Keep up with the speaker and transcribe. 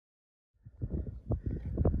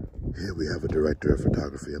Here we have a director of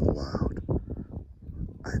photography in the wild.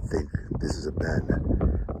 I think this is a Ben,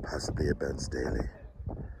 possibly a Ben Staley.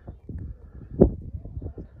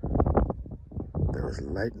 There is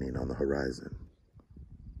lightning on the horizon.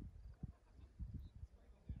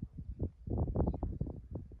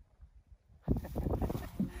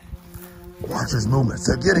 Watch his movements,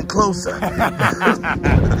 they're getting closer.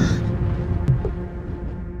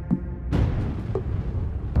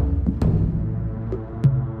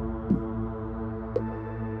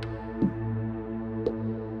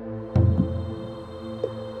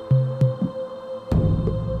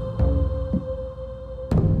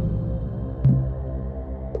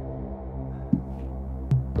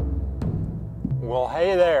 Well,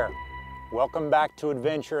 hey there. Welcome back to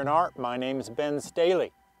Adventure in Art. My name is Ben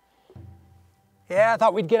Staley. Yeah, I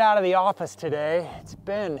thought we'd get out of the office today. It's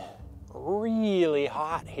been really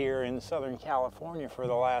hot here in Southern California for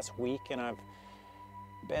the last week, and I've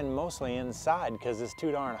been mostly inside because it's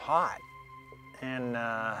too darn hot. And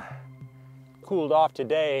cooled off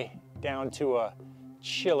today down to a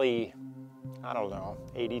chilly, I don't know,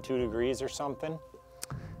 82 degrees or something.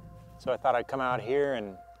 So I thought I'd come out here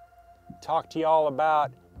and talk to y'all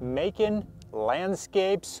about making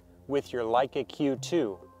landscapes with your Leica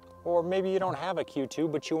Q2. Or maybe you don't have a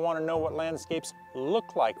Q2, but you want to know what landscapes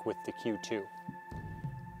look like with the Q2.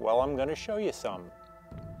 Well, I'm going to show you some.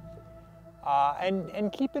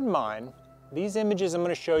 And keep in mind, these images I'm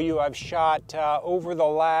going to show you I've shot over the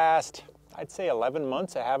last, I'd say 11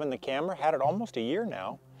 months of having the camera. Had it almost a year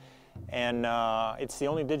now. And it's the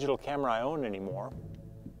only digital camera I own anymore.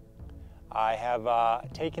 I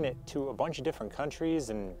have taken it to a bunch of different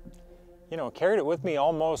countries and, you know, carried it with me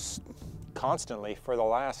almost constantly for the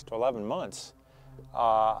last 11 months.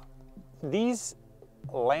 These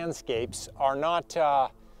landscapes are not,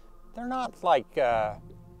 they're not like the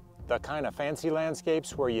kind of fancy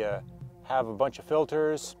landscapes where you have a bunch of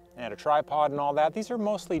filters and a tripod and all that. These are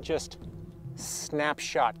mostly just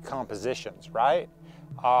snapshot compositions, right?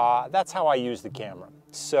 That's how I use the camera.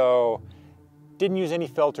 So, didn't use any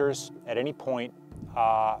filters at any point.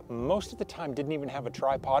 Most of the time didn't even have a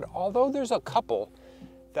tripod, although there's a couple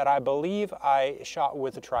that I believe I shot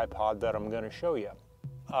with a tripod that I'm going to show you.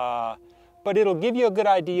 But it'll give you a good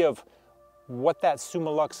idea of what that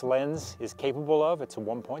Summilux lens is capable of. It's a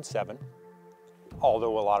 1.7,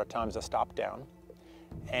 although a lot of times I stop down.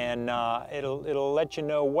 And it'll let you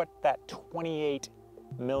know what that 28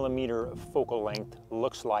 millimeter focal length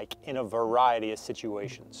looks like in a variety of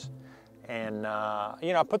situations. And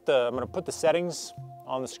you know, I'm going to put the settings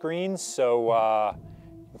on the screen so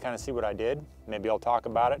you can kind of see what I did. Maybe I'll talk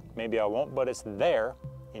about it, maybe I won't, but it's there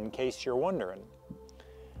in case you're wondering.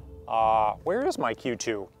 Where is my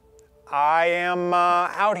Q2? I am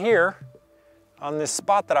out here on this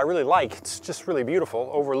spot that I really like. It's just really beautiful,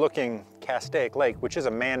 overlooking Castaic Lake, which is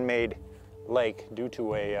a man-made lake due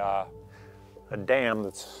to a dam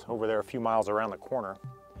that's over there a few miles around the corner.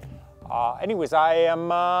 Anyways, I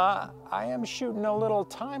am shooting a little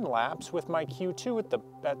time lapse with my Q2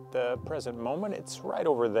 at the present moment. It's right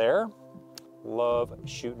over there. Love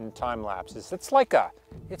shooting time lapses. It's like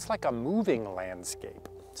a moving landscape.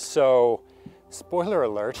 So, spoiler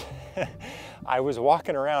alert, I was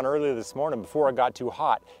walking around earlier this morning before it got too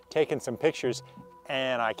hot, taking some pictures,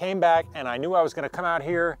 and I came back and I knew I was going to come out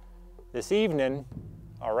here this evening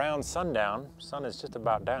around sundown. Sun is just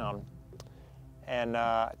about down. And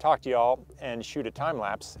talk to y'all and shoot a time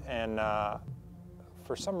lapse, and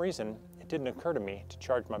for some reason it didn't occur to me to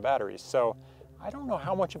charge my batteries. So I don't know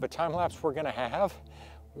how much of a time lapse we're gonna have.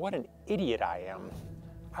 What an idiot I am.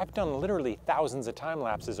 I've done literally thousands of time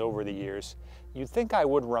lapses over the years. You'd think I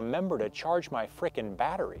would remember to charge my frickin'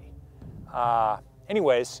 battery.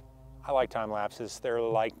 Anyways, I like time lapses. They're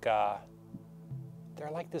like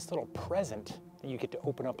this little present that you get to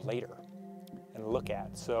open up later and look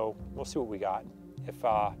at. So we'll see what we got. If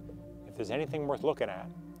there's anything worth looking at,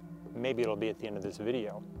 maybe it'll be at the end of this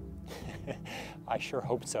video. I sure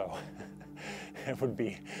hope so. It would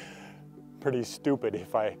be pretty stupid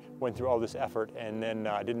if I went through all this effort and then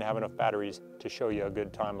didn't have enough batteries to show you a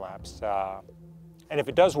good time lapse. And if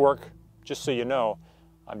it does work, just so you know,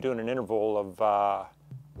 I'm doing an interval of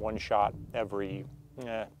one shot every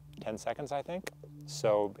 10 seconds, I think.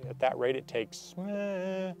 So at that rate, it takes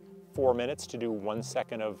 4 minutes to do 1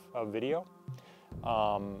 second of video.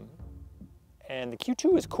 And the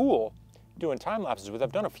Q2 is cool doing time lapses with.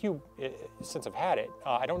 I've done a few since I've had it.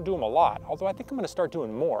 I don't do them a lot, although I think I'm going to start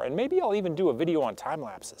doing more. And maybe I'll even do a video on time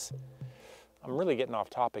lapses. I'm really getting off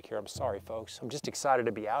topic here. I'm sorry, folks. I'm just excited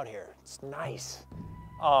to be out here. It's nice.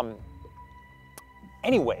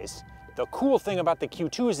 Anyways, the cool thing about the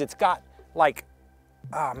Q2 is it's got like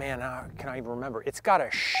oh man, can I even remember? It's got a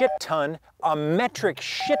shit ton, a metric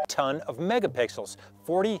shit ton of megapixels.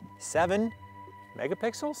 47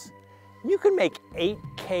 megapixels? You can make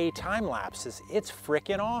 8K time lapses. It's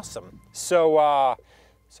freaking awesome. So,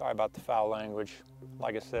 sorry about the foul language.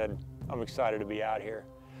 Like I said, I'm excited to be out here.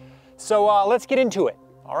 So let's get into it.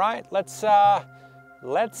 All right, let's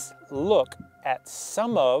look at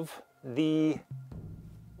some of the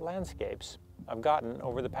landscapes I've gotten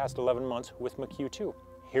over the past 11 months with my Q2.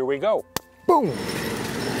 Here we go. Boom!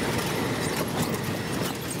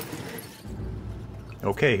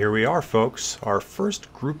 Okay, here we are, folks. Our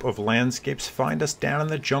first group of landscapes find us down in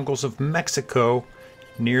the jungles of Mexico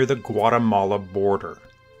near the Guatemala border.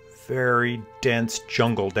 Very dense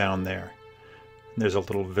jungle down there. There's a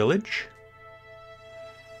little village.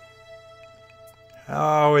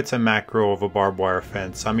 Oh, it's a macro of a barbed wire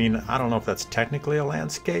fence. I mean, I don't know if that's technically a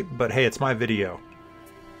landscape, but hey, it's my video.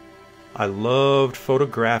 I loved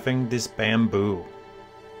photographing this bamboo.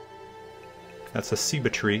 That's a ceiba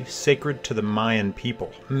tree, sacred to the Mayan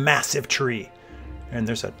people. Massive tree. And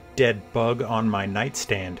there's a dead bug on my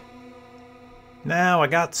nightstand. Now, I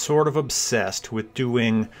got sort of obsessed with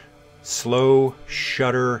doing slow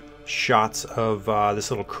shutter shots of this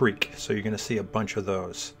little creek. So you're going to see a bunch of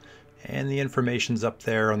those. And the information's up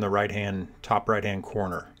there on the top right hand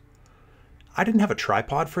corner. I didn't have a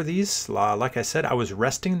tripod for these. Like I said, I was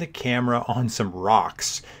resting the camera on some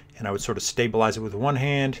rocks, and I would sort of stabilize it with one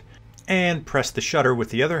hand and press the shutter with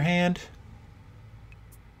the other hand.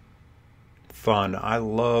 Fun. I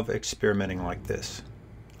love experimenting like this.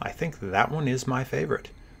 I think that one is my favorite.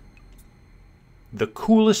 The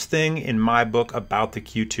coolest thing in my book about the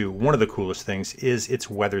Q2, one of the coolest things, is it's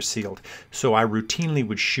weather sealed. So I routinely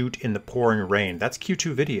would shoot in the pouring rain. That's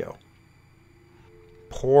Q2 video.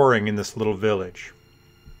 Pouring in this little village.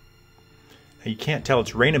 Now you can't tell,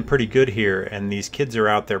 it's raining pretty good here, and these kids are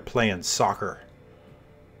out there playing soccer.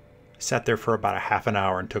 I sat there for about a half an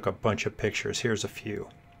hour and took a bunch of pictures. Here's a few.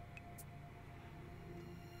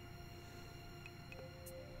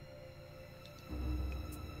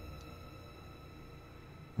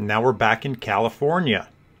 Now we're back in California.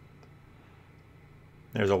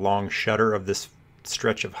 There's a long shutter of this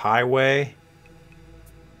stretch of highway.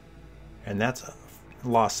 And that's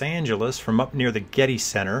Los Angeles from up near the Getty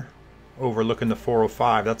Center, overlooking the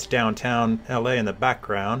 405. That's downtown LA in the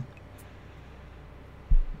background.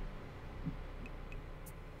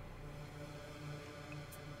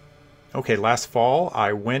 Okay, last fall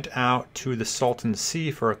I went out to the Salton Sea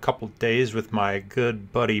for a couple days with my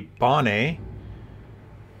good buddy Bonnet.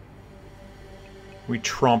 We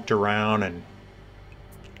tromped around and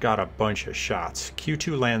got a bunch of shots.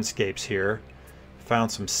 Q2 landscapes here. Found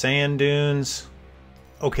some sand dunes.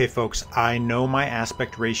 Okay folks, I know my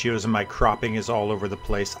aspect ratios and my cropping is all over the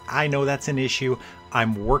place. I know that's an issue.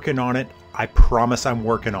 I'm working on it. I promise I'm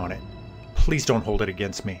working on it. Please don't hold it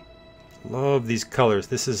against me. Love these colors.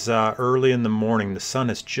 This is early in the morning. The sun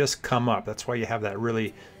has just come up. That's why you have that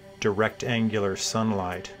really direct angular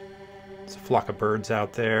sunlight. There's a flock of birds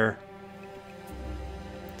out there.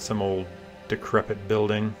 Some old decrepit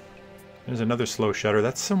building. There's another slow shutter.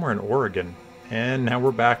 That's somewhere in Oregon. And now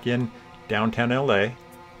we're back in downtown LA.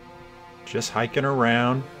 Just hiking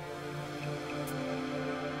around.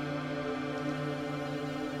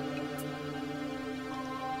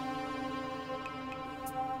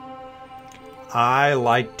 I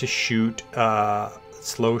like to shoot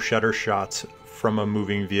slow shutter shots from a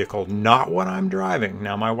moving vehicle, not when I'm driving.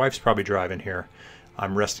 Now my wife's probably driving here.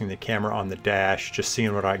 I'm resting the camera on the dash, just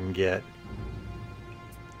seeing what I can get.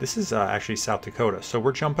 This is actually South Dakota, so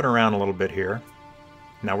we're jumping around a little bit here.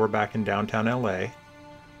 Now we're back in downtown LA.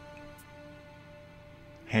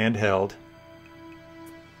 Handheld.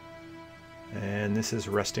 And this is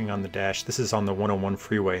resting on the dash. This is on the 101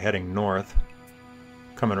 freeway heading north.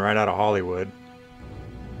 Coming right out of Hollywood.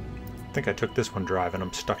 I think I took this one driving.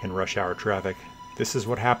 I'm stuck in rush hour traffic. This is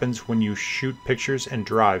what happens when you shoot pictures and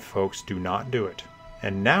drive, folks. Do not do it.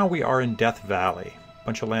 And now we are in Death Valley.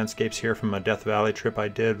 Bunch of landscapes here from a Death Valley trip I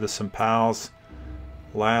did with some pals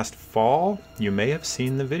last fall. You may have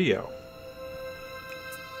seen the video.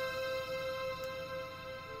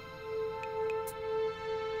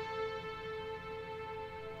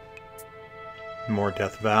 More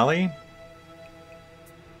Death Valley.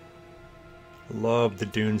 Love the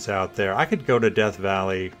dunes out there. I could go to Death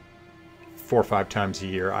Valley 4 or 5 times a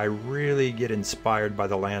year. I really get inspired by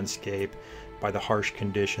the landscape, by the harsh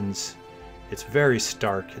conditions. It's very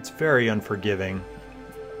stark, it's very unforgiving.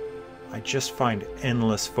 I just find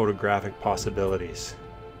endless photographic possibilities.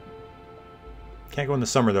 Can't go in the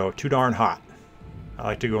summer though, too darn hot. I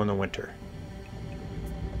like to go in the winter.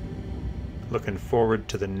 Looking forward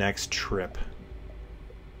to the next trip.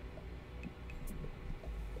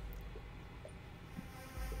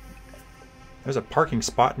 There's a parking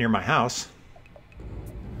spot near my house.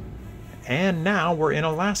 And now we're in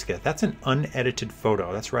Alaska. That's an unedited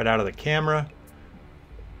photo. That's right out of the camera.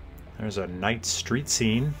 There's a night street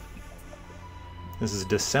scene. This is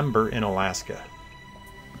December in Alaska.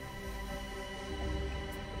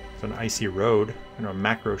 It's an icy road. You know, a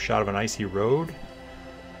macro shot of an icy road.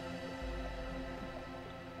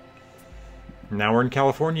 Now we're in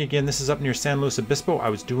California again. This is up near San Luis Obispo. I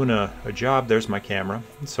was doing a job. There's my camera.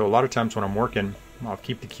 So a lot of times when I'm working, I'll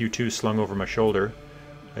keep the Q2 slung over my shoulder.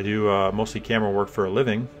 I do mostly camera work for a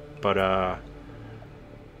living, but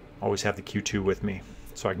always have the Q2 with me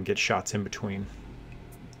so I can get shots in between.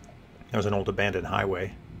 There's an old abandoned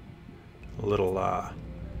highway. A little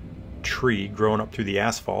tree growing up through the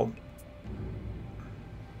asphalt.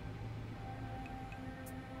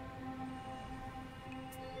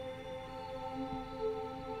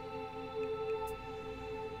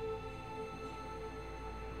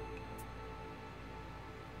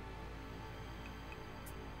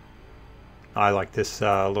 I like this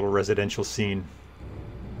little residential scene.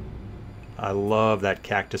 I love that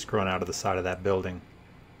cactus growing out of the side of that building.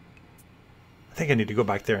 I think I need to go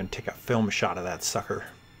back there and take a film shot of that sucker.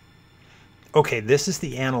 Okay, this is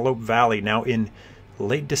the Antelope Valley. Now in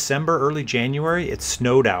late December, early January, it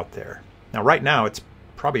snowed out there. Now right now it's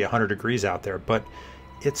probably 100 degrees out there, but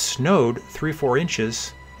it snowed 3-4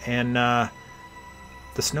 inches, and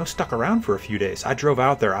the snow stuck around for a few days. I drove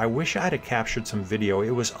out there. I wish I'd have captured some video. It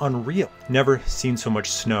was unreal. Never seen so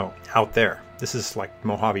much snow out there. This is like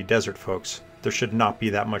Mojave Desert, folks. There should not be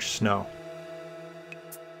that much snow.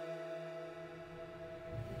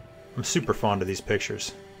 I'm super fond of these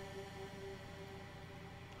pictures.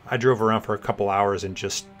 I drove around for a couple hours and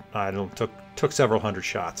just, I don't know, took several hundred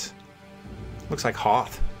shots. Looks like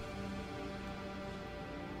Hoth.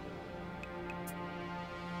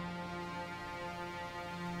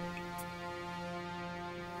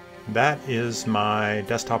 That is my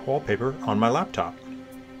desktop wallpaper on my laptop.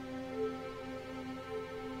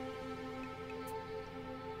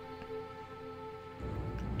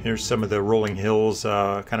 Here's some of the rolling hills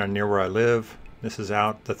kind of near where I live. This is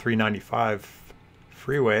out the 395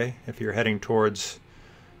 freeway if you're heading towards,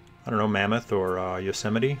 I don't know, Mammoth or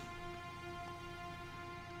Yosemite.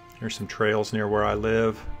 Here's some trails near where I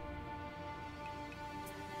live.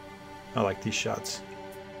 I like these shots.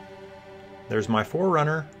 There's my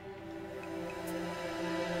Forerunner.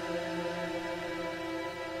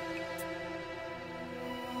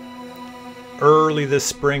 Early this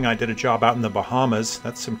spring I did a job out in the Bahamas.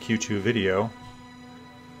 That's some Q2 video.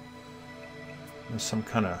 There's some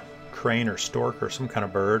kind of crane or stork or some kind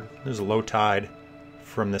of bird. There's a low tide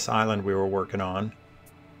from this island we were working on.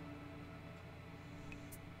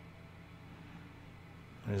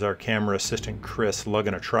 There's our camera assistant Chris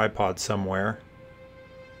lugging a tripod somewhere.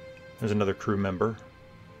 There's another crew member.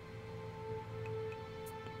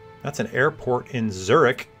 That's an airport in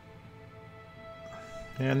Zurich.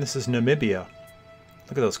 And this is Namibia.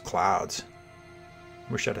 Look at those clouds.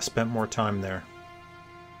 Wish I'd have spent more time there.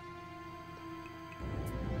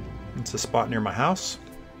 It's a spot near my house.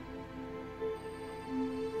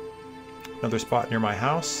 Another spot near my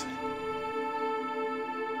house.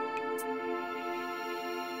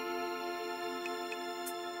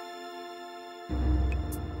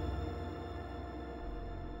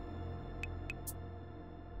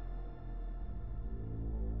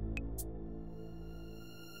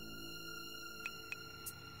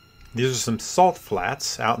 These are some salt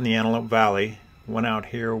flats out in the Antelope Valley. Went out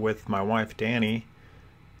here with my wife Danny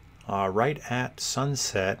right at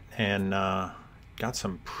sunset and got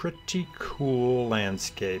some pretty cool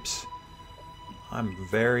landscapes. I'm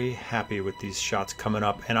very happy with these shots coming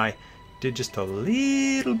up, and I did just a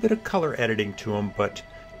little bit of color editing to them, but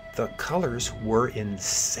the colors were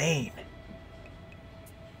insane.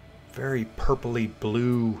 Very purpley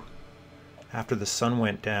blue after the sun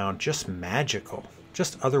went down, just magical.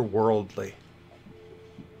 Just otherworldly.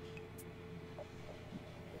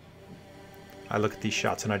 I look at these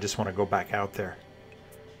shots and I just want to go back out there.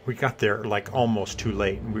 We got there like almost too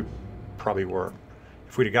late, and we probably were.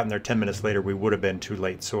 If we'd have gotten there 10 minutes later, we would have been too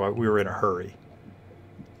late, so we were in a hurry.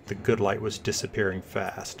 The good light was disappearing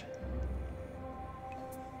fast.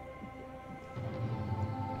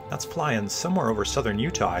 That's flying somewhere over southern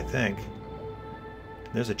Utah, I think.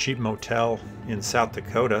 There's a cheap motel in South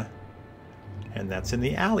Dakota. And that's in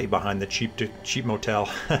the alley behind the cheap motel.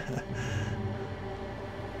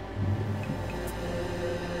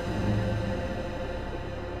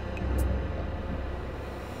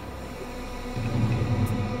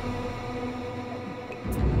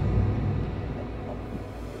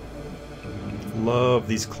 Love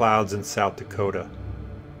these clouds in South Dakota.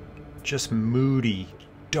 Just moody,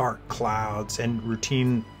 dark clouds and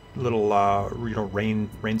routine little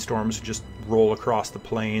rainstorms just roll across the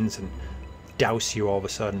plains and douse you all of a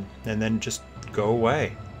sudden and then just go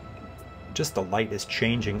away. Just the light is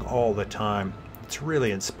changing all the time. It's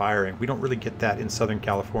really inspiring. We don't really get that in Southern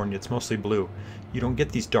California. It's mostly blue. You don't get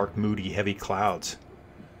these dark, moody, heavy clouds.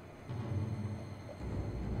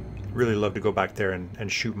 Really love to go back there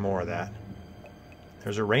and shoot more of that.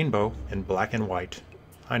 There's a rainbow in black and white.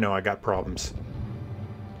 I know I got problems.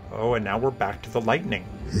 Oh, and now we're back to the lightning.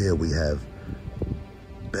 Here we have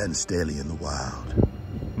Ben Staley in the wild.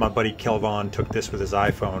 My buddy Kelvon took this with his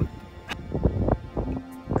iPhone.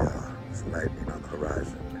 Yeah, it's lightning on the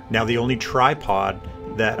horizon. Now the only tripod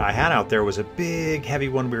that I had out there was a big heavy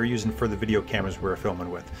one we were using for the video cameras we were filming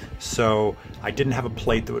with. So I didn't have a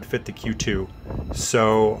plate that would fit the Q2.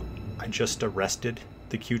 So I just rested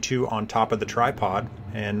the Q2 on top of the tripod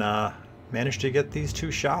and managed to get these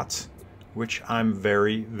 2 shots, which I'm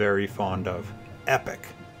very, very fond of. Epic.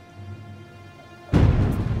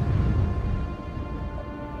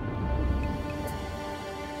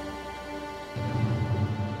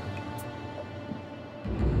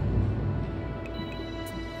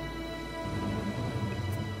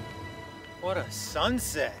 What a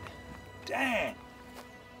sunset. Dang.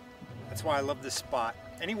 That's why I love this spot.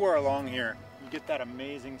 Anywhere along here, you get that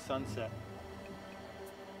amazing sunset.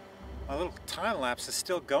 My little time lapse is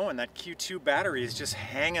still going. That Q2 battery is just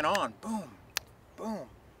hanging on. Boom, boom.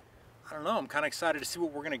 I don't know, I'm kind of excited to see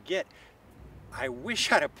what we're gonna get. I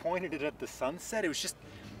wish I'd have pointed it at the sunset. It was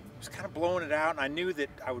kind of blowing it out, and I knew that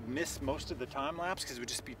I would miss most of the time lapse because it would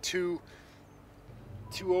just be too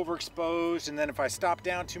overexposed, and then if I stopped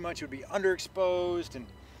down too much, it would be underexposed. And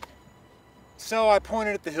so I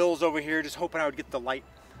pointed at the hills over here, just hoping I would get the light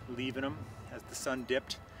leaving them as the sun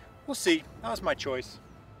dipped. We'll see. That was my choice.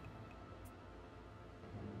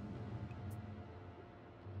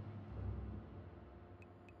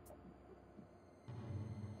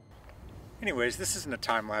 Anyways, this isn't a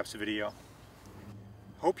time-lapse video.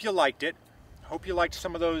 Hope you liked it. Hope you liked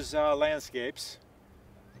some of those landscapes.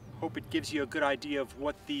 Hope it gives you a good idea of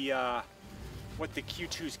what the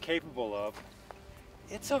Q2 is capable of.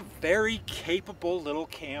 It's a very capable little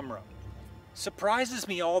camera. Surprises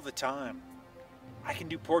me all the time. I can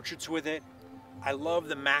do portraits with it. I love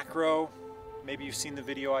the macro. Maybe you've seen the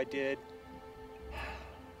video I did.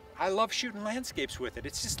 I love shooting landscapes with it.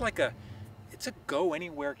 It's just like it's a go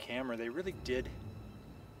anywhere camera. They really did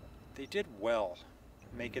well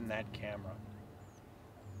making that camera.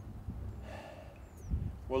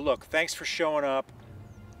 Well, look, thanks for showing up.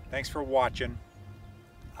 Thanks for watching.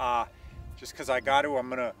 Just because I got to, I'm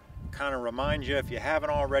going to kind of remind you, if you haven't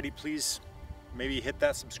already, please maybe hit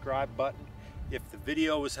that subscribe button. If the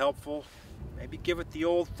video was helpful, maybe give it the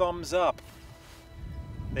old thumbs up.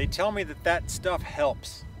 They tell me that stuff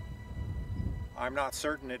helps. I'm not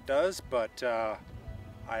certain it does, but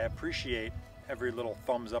I appreciate every little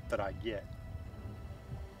thumbs up that I get.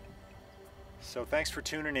 So thanks for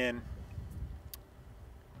tuning in. You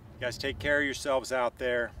guys take care of yourselves out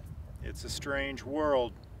there. It's a strange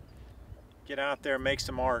world. Get out there, make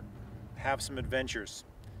some art, have some adventures.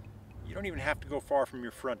 You don't even have to go far from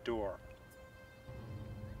your front door.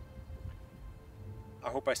 I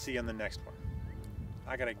hope I see you on the next one.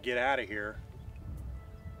 I gotta get out of here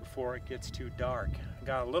before it gets too dark. I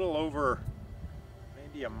got a little over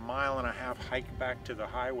maybe 1.5 mile hike back to the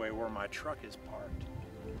highway where my truck is parked.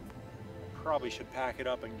 Probably should pack it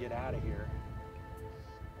up and get out of here.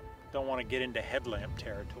 Don't want to get into headlamp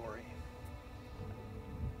territory.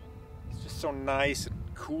 It's just so nice and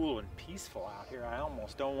cool and peaceful out here. I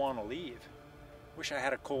almost don't want to leave. Wish I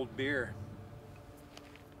had a cold beer.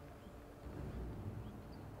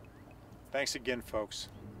 Thanks again, folks.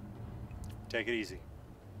 Take it easy.